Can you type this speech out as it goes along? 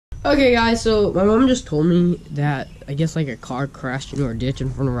Okay guys, so my mom just told me that I guess like a car crashed into our ditch in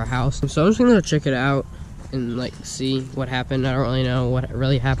front of our house. So I'm just gonna check it out and like see what happened. I don't really know what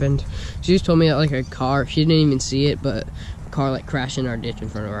really happened. She just told me that like a car, she didn't even see it, but a car like crashed in our ditch in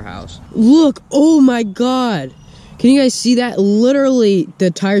front of our house. Look, oh my god. Can you guys see that? Literally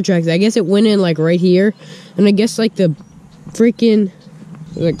the tire tracks. I guess it went in like right here. And I guess like the freaking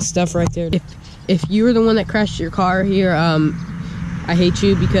like stuff right there. If you were the one that crashed your car here, I hate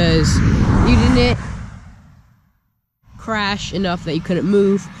you because you didn't crash enough that you couldn't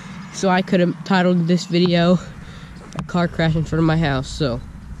move. So I could have titled this video, "A Car Crash in Front of My House." So,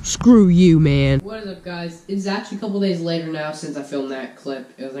 screw you, man. What is up, guys? It's actually a couple days later now since I filmed that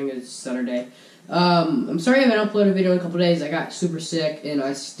clip. I think it's Saturday. I'm sorry I haven't uploaded a video in a couple days. I got super sick, and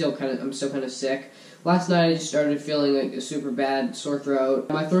I'm still kind of sick. Last night I just started feeling like a super bad sore throat.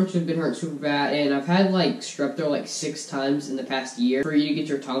 My throat's just been hurting super bad, and I've had like strep throat like 6 times in the past year. For you to get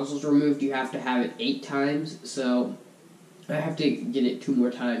your tonsils removed, you have to have it 8 times. So I have to get it 2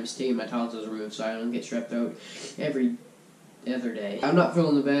 more times to get my tonsils removed, so I don't get strep throat every other day. I'm not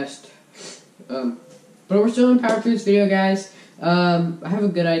feeling the best, but we're still in power through this video, guys. I have a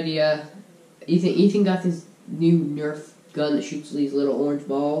good idea. Ethan got this new NERF gun that shoots these little orange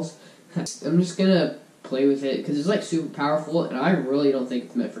balls. I'm just gonna play with it because it's like super powerful, and I really don't think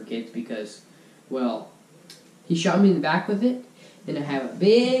it's meant for kids because, well, he shot me in the back with it, and I have a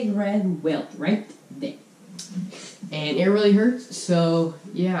big red welt right there, and it really hurts. So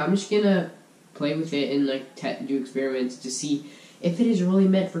yeah, I'm just gonna play with it and like do experiments to see if it is really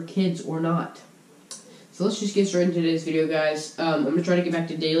meant for kids or not. So let's just get straight into today's video, guys. I'm gonna try to get back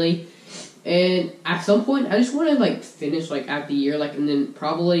to daily. And at some point, I just want to like finish like after the year, like, and then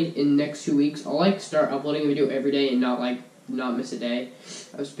probably in the next 2 weeks, I'll like start uploading a video every day and not miss a day.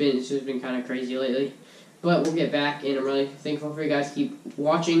 It's just been kind of crazy lately, but we'll get back, and I'm really thankful for you guys. Keep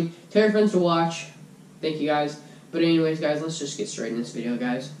watching, tell your friends to watch. Thank you guys. But anyways, guys, let's just get straight in this video,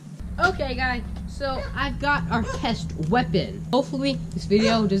 guys. Okay, guys, so I've got our test weapon. Hopefully, this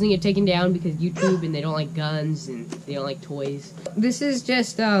video doesn't get taken down because YouTube and they don't like guns and they don't like toys. This is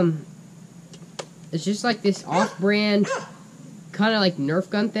just it's just like this off-brand kind of like Nerf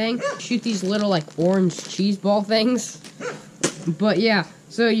gun thing. Shoot these little like orange cheese ball things. But yeah,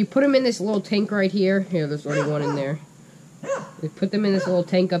 so you put them in this little tank right here. Here, there's already one in there. You put them in this little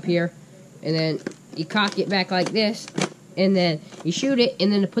tank up here, and then you cock it back like this, and then you shoot it,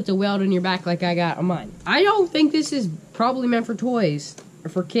 and then it puts a weld in your back like I got on mine. I don't think this is probably meant for toys, or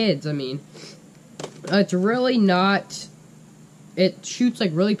for kids, I mean. It's really not. It shoots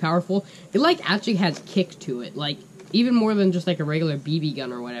like really powerful. It like actually has kick to it, like even more than just like a regular BB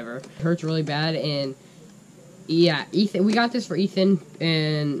gun or whatever. It hurts really bad, and yeah, Ethan, we got this for Ethan,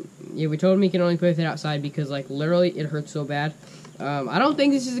 and yeah, we told him he can only play with it outside because like literally it hurts so bad. I don't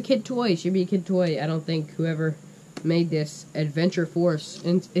think this is a kid toy. It should be a kid toy. I don't think whoever made this Adventure Force,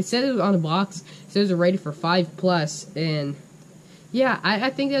 and it said it was on the box. It says it's rated for 5+, and yeah, I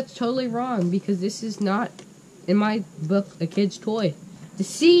think that's totally wrong because this is not, in my book, a kid's toy. To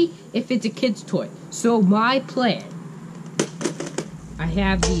see if it's a kid's toy. So my plan, I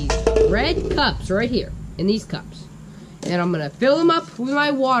have these red cups right here, in these cups, and I'm gonna fill them up with my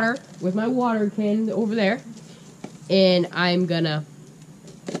water can over there, and I'm gonna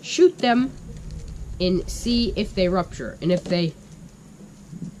shoot them and see if they rupture. And if they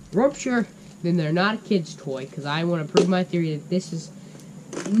rupture, then they're not a kid's toy, because I want to prove my theory that this is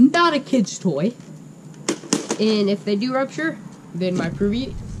not a kid's toy. And if they do rupture, then my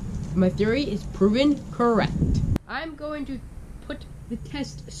theory is proven correct. I'm going to put the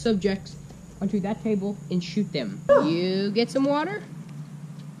test subjects onto that table and shoot them. You get some water?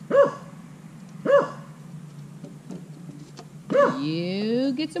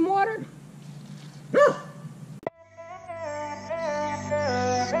 You get some water?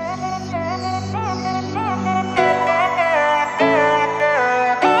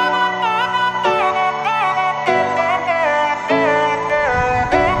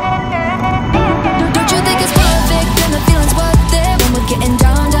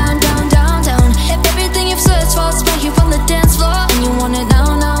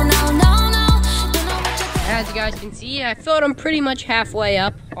 As you guys can see, I filled them pretty much halfway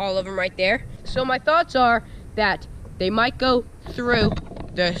up, all of them right there. So my thoughts are that they might go through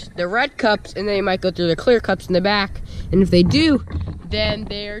the red cups, and they might go through the clear cups in the back. And if they do, then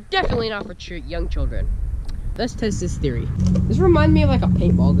they're definitely not for young children. Let's test this theory. This reminds me of like a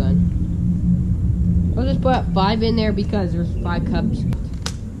paintball gun. I'll just put 5 in there because there's 5 cups.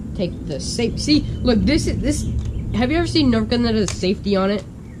 Take the safe. See, look, this. Have you ever seen a Nerf gun that has safety on it?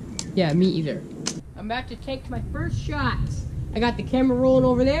 Yeah, me either. I'm about to take my first shot. I got the camera rolling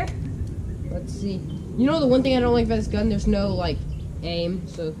over there. Let's see. You know the one thing I don't like about this gun? There's no, like, aim,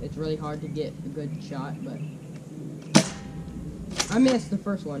 so it's really hard to get a good shot, but I missed the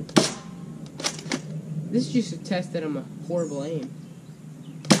first one. This is just a test that I'm a horrible aim.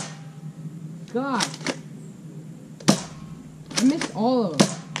 God. I missed all of them.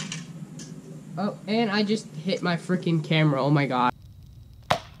 Oh, and I just hit my freaking camera. Oh my god.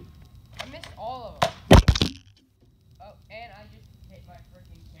 I missed all of them. Oh, and I just hit my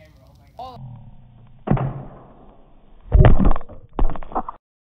freaking camera. Oh my god.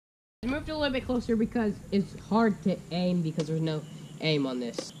 I moved a little bit closer because it's hard to aim because there's no aim on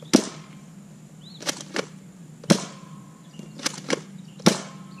this.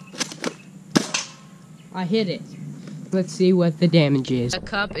 I hit it. Let's see what the damage is. The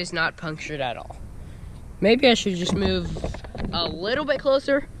cup is not punctured at all. Maybe I should just move a little bit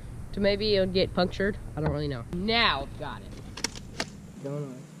closer to maybe it'll get punctured. I don't really know. Now, got it. Going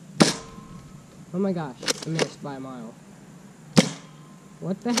on. Oh my gosh, I missed by a mile.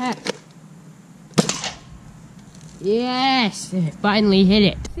 What the heck? Yes! Finally hit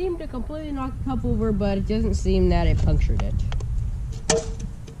it. Seemed to completely knock the cup over, but it doesn't seem that it punctured it.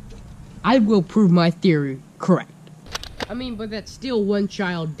 I will prove my theory correct. I mean, but that's still one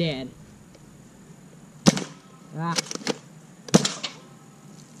child dead. Ah.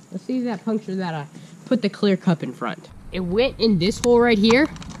 Let's see if that punctured that. I put the clear cup in front. It went in this hole right here.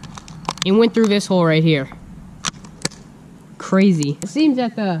 It went through this hole right here. Crazy. It seems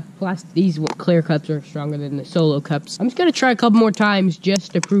that these clear cups are stronger than the solo cups. I'm just gonna try a couple more times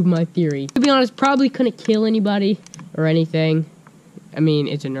just to prove my theory. To be honest, probably couldn't kill anybody or anything. I mean,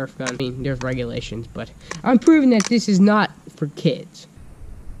 it's a Nerf gun. I mean, there's regulations, but I'm proving that this is not for kids.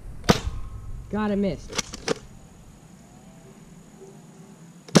 God, I missed.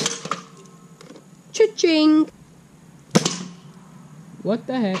 Cha-ching! What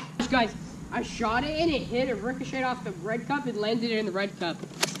the heck? Guys, I shot it and it hit a ricochet off the red cup and landed in the red cup.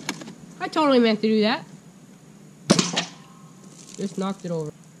 I totally meant to do that. Just knocked it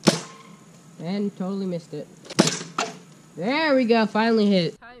over. And totally missed it. There we go, finally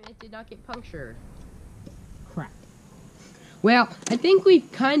hit it. It did not get punctured. Crap. Well, I think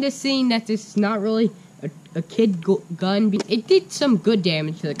we've kind of seen that this is not really a kid gun. It did some good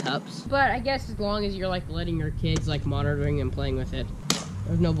damage to the cups. But I guess as long as you're like letting your kids like monitoring and playing with it.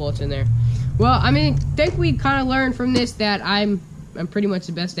 There's no bullets in there. Well, I mean, I think we kind of learned from this that I'm pretty much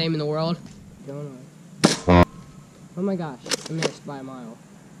the best aim in the world. Going on. Oh my gosh, I missed by a mile.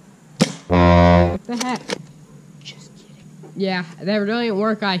 What the heck? Just kidding. Yeah, that really didn't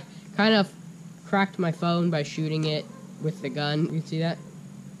work. I kind of cracked my phone by shooting it with the gun. You can see that?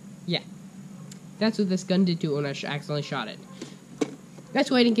 Yeah. That's what this gun did to it when I accidentally shot it. That's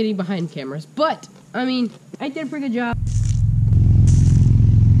why I didn't get any behind cameras. But, I mean, I did a pretty good job.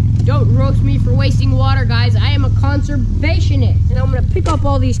 Don't roast me for wasting water, guys. I am a conservationist. And I'm going to pick up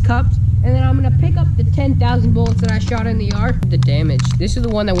all these cups, and then I'm going to pick up the 10,000 bullets that I shot in the yard. The damage. This is the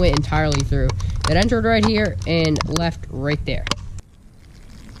one that went entirely through. That entered right here and left right there.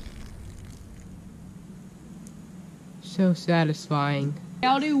 So satisfying.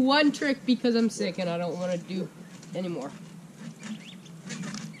 I'll do one trick because I'm sick and I don't want to do anymore.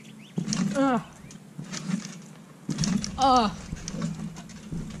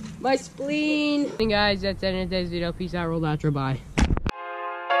 My spleen. Hey guys, that's the end of today's video. Peace out, roll outro, bye.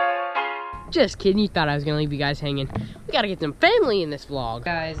 Just kidding, you thought I was gonna leave you guys hanging. We gotta get some family in this vlog.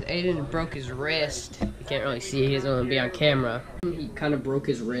 Guys, Aiden broke his wrist. You can't really see it, he doesn't want to be on camera. He kind of broke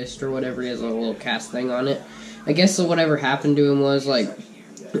his wrist or whatever, he has a little cast thing on it. I guess whatever happened to him was like,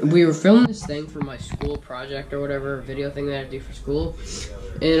 we were filming this thing for my school project or whatever, video thing that I do for school.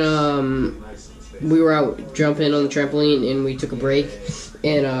 And we were out jumping on the trampoline and we took a break.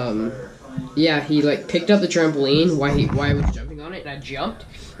 And yeah, he like picked up the trampoline while I was jumping on it, and I jumped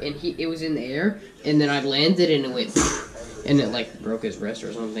and it was in the air, and then I landed and it went and it like broke his wrist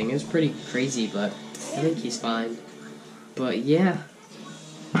or something. It was pretty crazy, but I think he's fine. But yeah.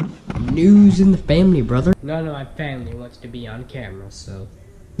 News in the family, brother. None of my family wants to be on camera, so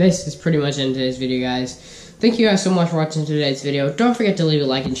this is pretty much the end of today's video, guys. Thank you guys so much for watching today's video. Don't forget to leave a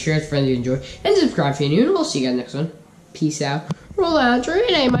like and share with friends you enjoy, and subscribe if you're new, and we'll see you guys next one. Peace out. Roll out.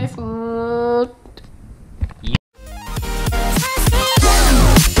 It ain't my fault.